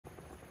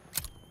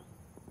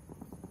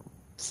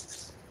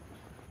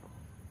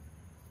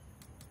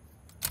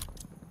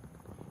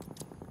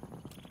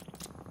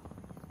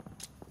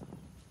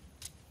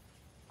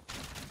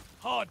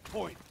Hard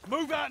point.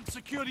 Move out and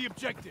secure the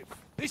objective.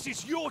 This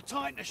is your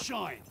time to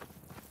shine.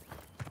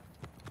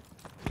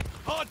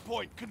 Hard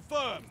point,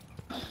 confirmed.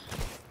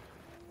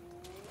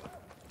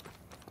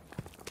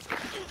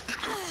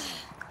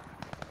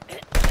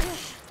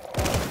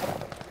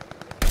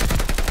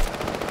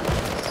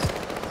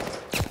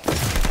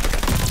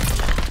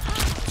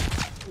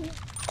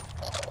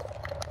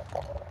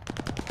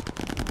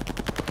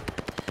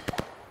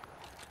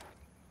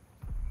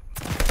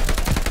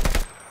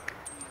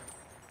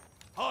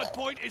 Hard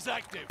point is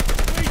active.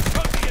 We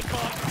took the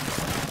advantage.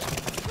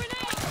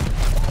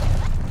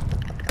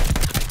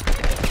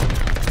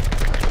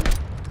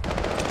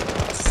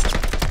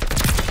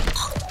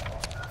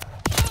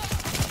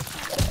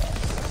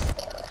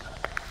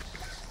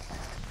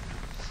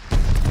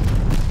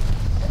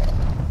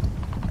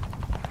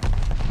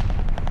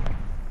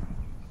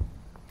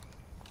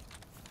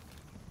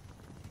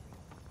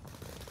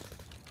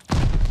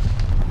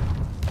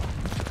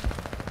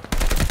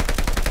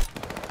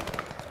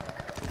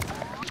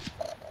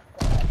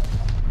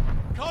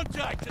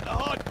 Contact at the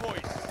hard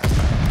point.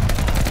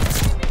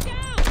 Enemy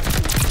down!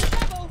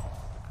 Level!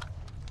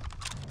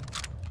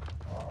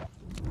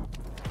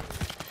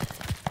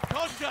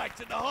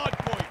 Contact at the hard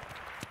point.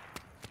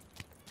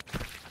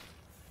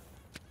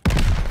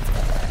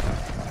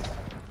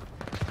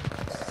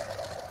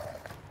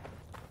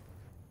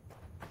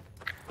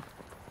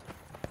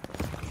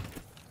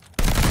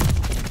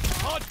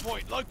 Hard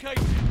point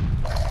located.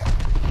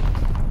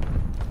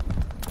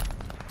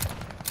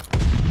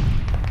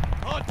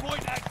 Hard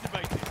point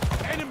activated.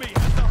 Enemy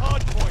has the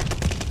hard point.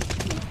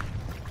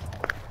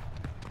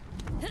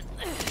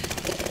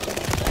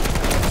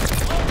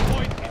 Hard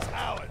point is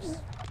ours.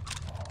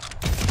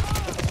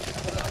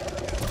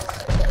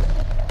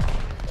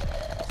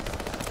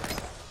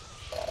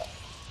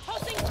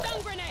 Tossing stun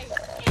grenade!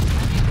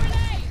 Incoming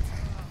grenade!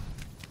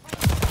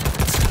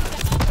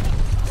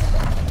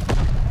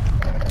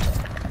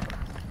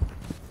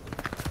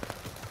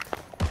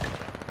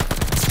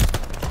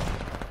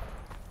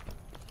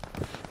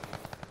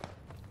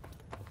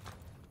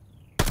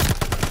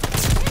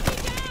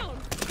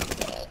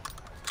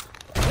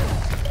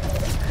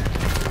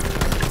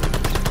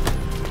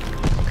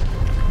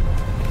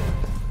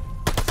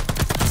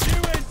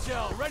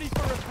 Ready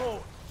for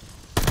report.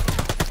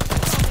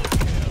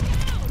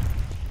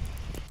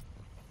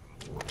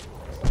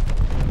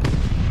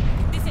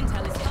 This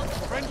intel is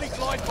helpful. Friendly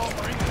glide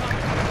bomber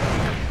incoming.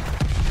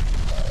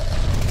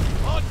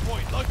 Hard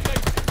point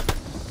located.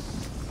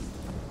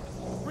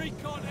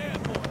 Recon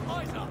airborne.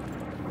 Eyes up.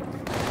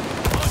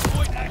 Hard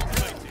point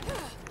activated.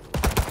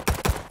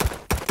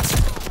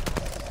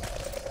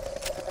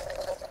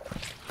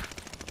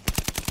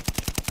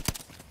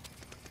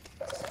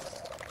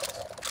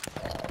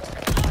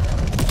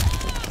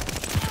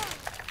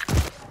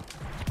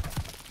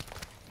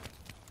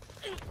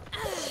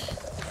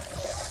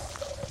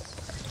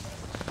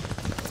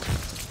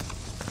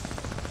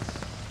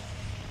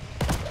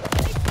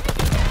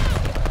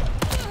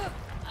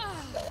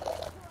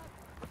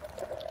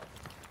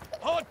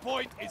 Hard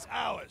point is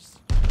ours.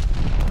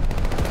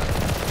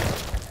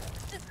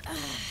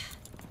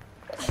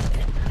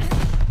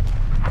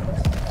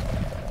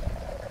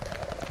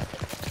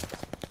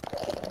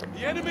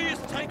 The enemy has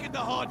taken the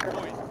hard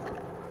point.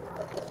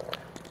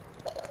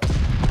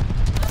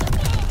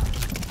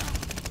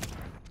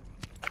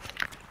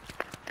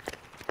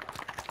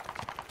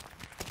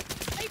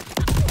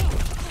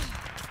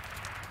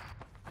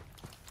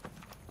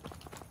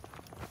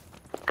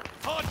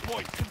 Hard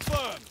point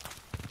confirmed.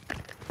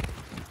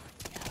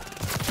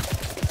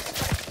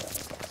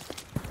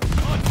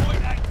 Hard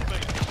point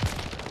activated.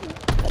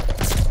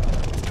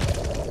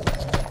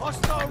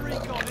 Hostile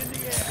recon in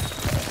the air.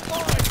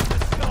 Fire in the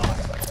sky.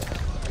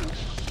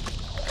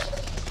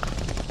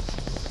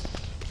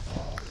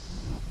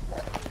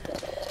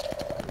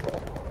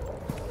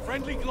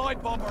 Friendly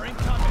glide bomber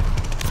incoming.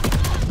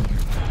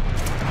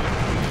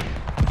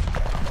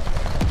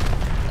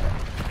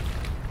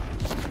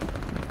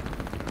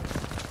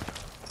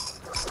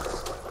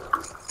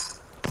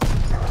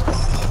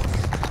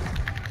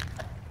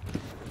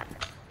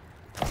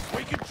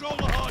 We control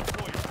the hard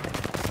point.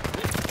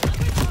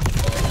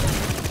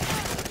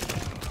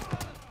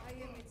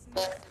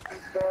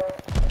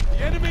 The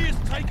enemy has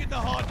taken the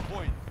hard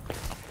point.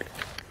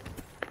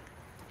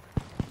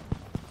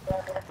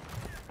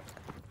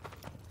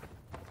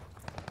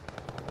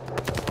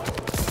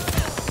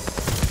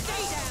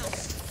 Stay down!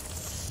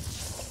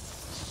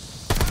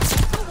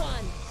 For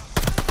one!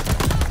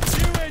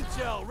 New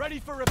intel, ready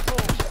for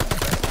report.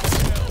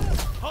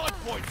 Hard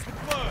point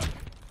confirmed.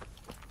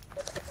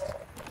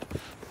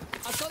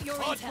 I've got your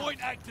Hard intel.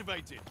 point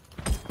activated.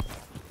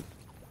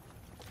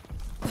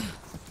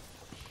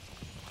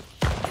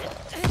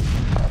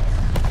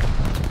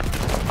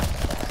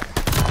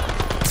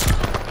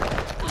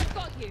 I've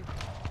got you!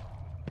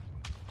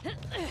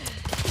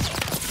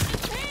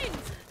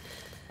 Pins!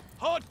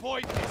 Hard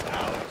point is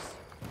ours.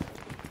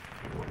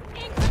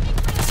 Incoming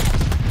grenade!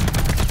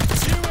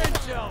 New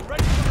intel,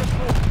 ready for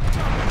report.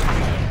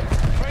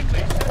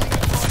 Friendly, sending a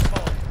glide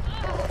bomb.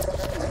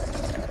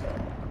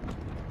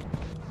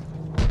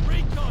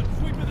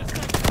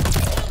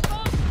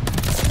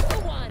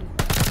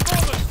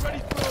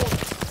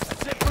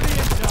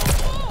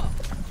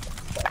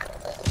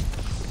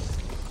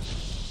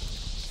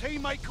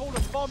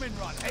 bombing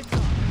run. Heads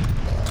up.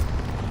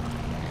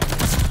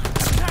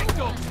 Attack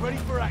dogs ready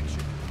for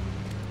action.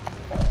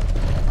 Get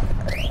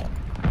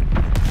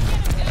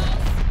 'em, girls.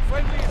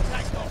 Friendly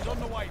attack dogs on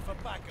the way for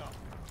backup.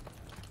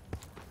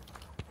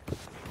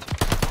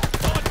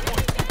 Hard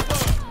point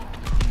confirmed.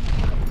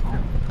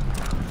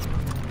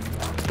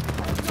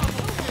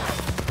 Double kill.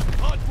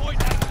 Hard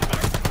point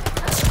activated.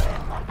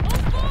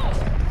 On board.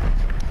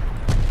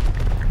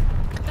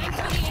 Thanks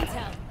for the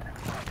intel.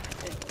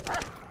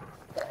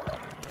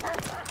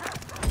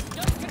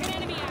 Just took an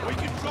enemy out. We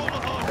control the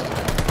hard point.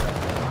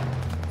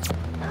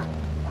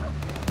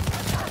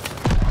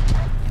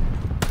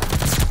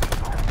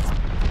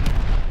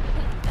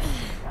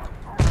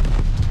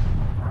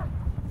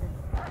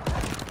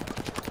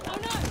 Oh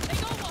no, they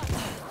got one.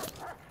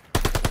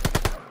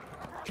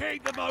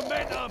 Keep the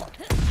momentum.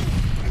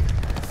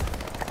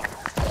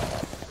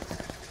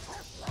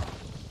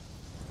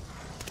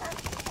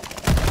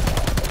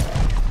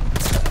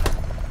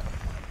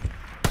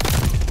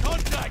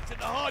 Contact at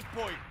the hard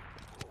point.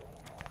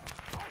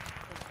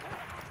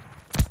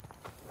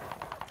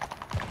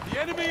 The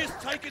enemy has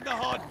taken the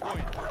hard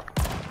point.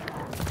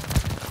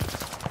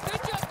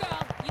 Good job,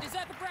 girl. You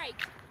deserve a break.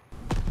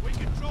 We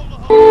control the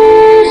hard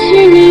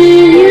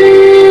point.